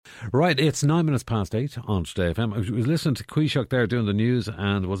Right, it's 8:09 on Today FM. I was listening to Taoiseach there doing the news,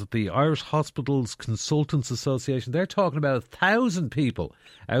 and was it the Irish Hospitals Consultants Association? They're talking about 1,000 people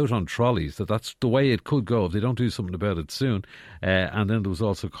out on trolleys, that's the way it could go if they don't do something about it soon. And then there was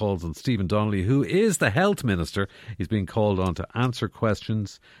also calls on Stephen Donnelly, who is the Health Minister. He's being called on to answer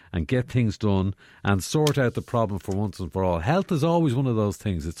questions and get things done and sort out the problem for once and for all. Health is always one of those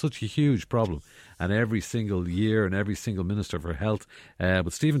things. It's such a huge problem. And every single year and every single Minister for Health.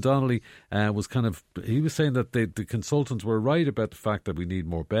 But Stephen Donnelly was he was saying that the consultants were right about the fact that we need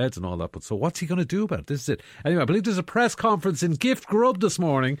more beds and all that. But so what's he going to do about it? This is it. Anyway, I believe there's a press conference in Gift Grub this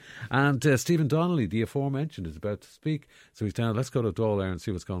morning. And Stephen Donnelly, the aforementioned, is about to speak. So he's down. Let's go to Dáil there and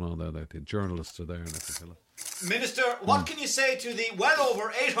see what's going on there. The journalists are there. And Minister, what can you say to the well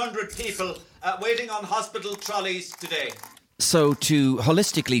over 800 people waiting on hospital trolleys today? So to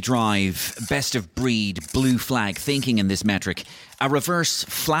holistically drive best of breed blue flag thinking in this metric, a reverse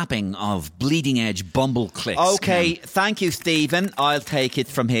flapping of bleeding edge bumble clicks. OK, thank you, Stephen. I'll take it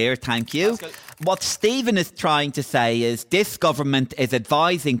from here. Thank you. Paschal. What Stephen is trying to say is this government is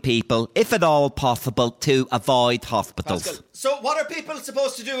advising people, if at all possible, to avoid hospitals. Paschal. So what are people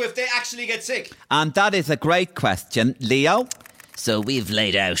supposed to do if they actually get sick? And that is a great question. Leo? So we've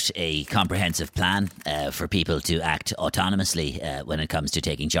laid out a comprehensive plan for people to act autonomously when it comes to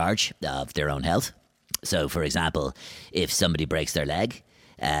taking charge of their own health. So, for example, if somebody breaks their leg,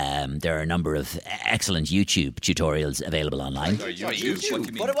 there are a number of excellent YouTube tutorials available online. The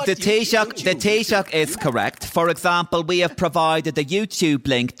Taoiseach is correct. For example, we have provided a YouTube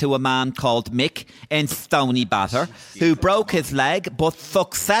link to a man called Mick in Stony Batter who broke his leg but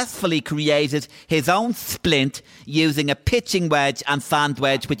successfully created his own splint using a pitching wedge and sand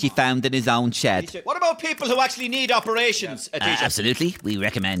wedge which he found in his own shed. What about people who actually need operations, Taoiseach? Absolutely. We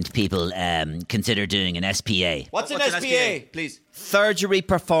recommend people consider doing an SPA. What's an SPA, please? Surgery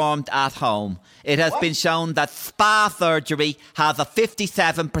performed at home. It has been shown that spa surgery has a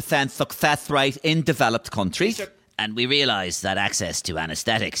 57% success rate in developed countries. And we realise that access to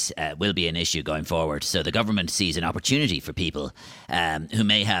anaesthetics will be an issue going forward. So the government sees an opportunity for people who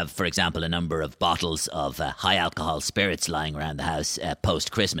may have, for example, a number of bottles of high alcohol spirits lying around the house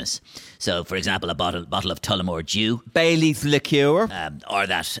post-Christmas. So, for example, a bottle of Tullamore Dew. Bailey's liqueur. Or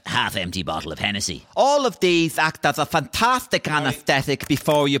that half-empty bottle of Hennessy. All of these act as a fantastic anaesthetic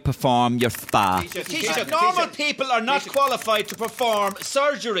before you perform your spa. Taoiseach, normal people are not qualified to perform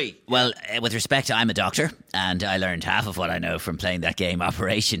surgery. Well, with respect, I'm a doctor, and I learned half of what I know from playing that game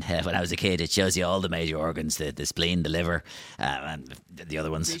Operation when I was a kid. It shows you all the major organs, the spleen, the liver, and the other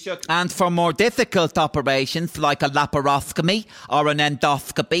ones. And for more difficult operations like a laparoscopy or an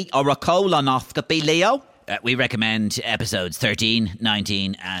endoscopy or a colonoscopy, Leo? We recommend episodes 13,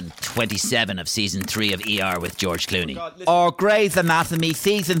 19 and 27 of Season 3 of ER with George Clooney. Or Grey's Anatomy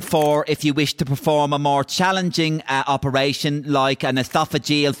Season 4 if you wish to perform a more challenging operation like an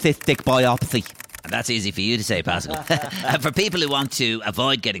esophageal cystic biopsy. That's easy for you to say, Paschal. For people who want to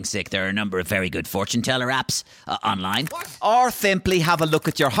avoid getting sick, there are a number of very good fortune teller apps online. Or simply have a look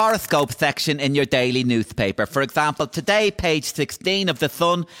at your horoscope section in your daily newspaper. For example, today, page 16 of The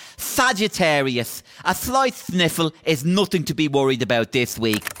Sun, Sagittarius. A slight sniffle is nothing to be worried about this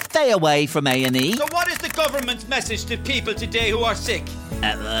week. Stay away from A&E. So what is the government's message to people today who are sick?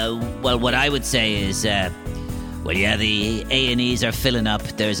 Well, what I would say is... Well, yeah, the A&Es are filling up.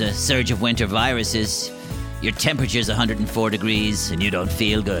 There's a surge of winter viruses. Your temperature's 104 degrees and you don't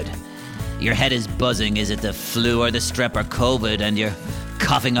feel good. Your head is buzzing. Is it the flu or the strep or COVID? And you're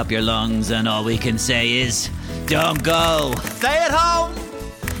coughing up your lungs, and all we can say is, don't go. Stay at home.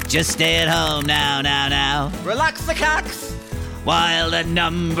 Just stay at home now. Relax the cacks. While the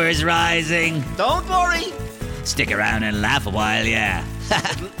number's rising. Don't worry. Stick around and laugh a while, yeah.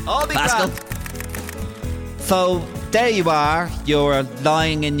 I'll be Paschal. grand. So, there you are, you're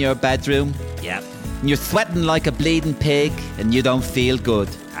lying in your bedroom. Yep. And you're sweating like a bleeding pig and you don't feel good.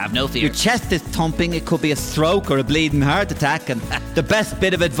 Have no fear. Your chest is thumping, it could be a stroke or a bleeding heart attack, and the best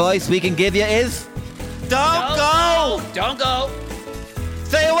bit of advice we can give you is... Don't go! Don't go!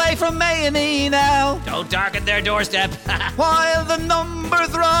 Stay away from A&E now! Don't darken their doorstep! While the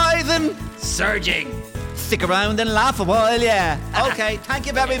number's rising! Surging! Stick around and laugh a while, yeah. Okay, thank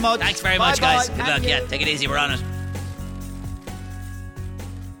you very much. Thanks very much, guys. Good luck. Yeah, take it easy. We're on it.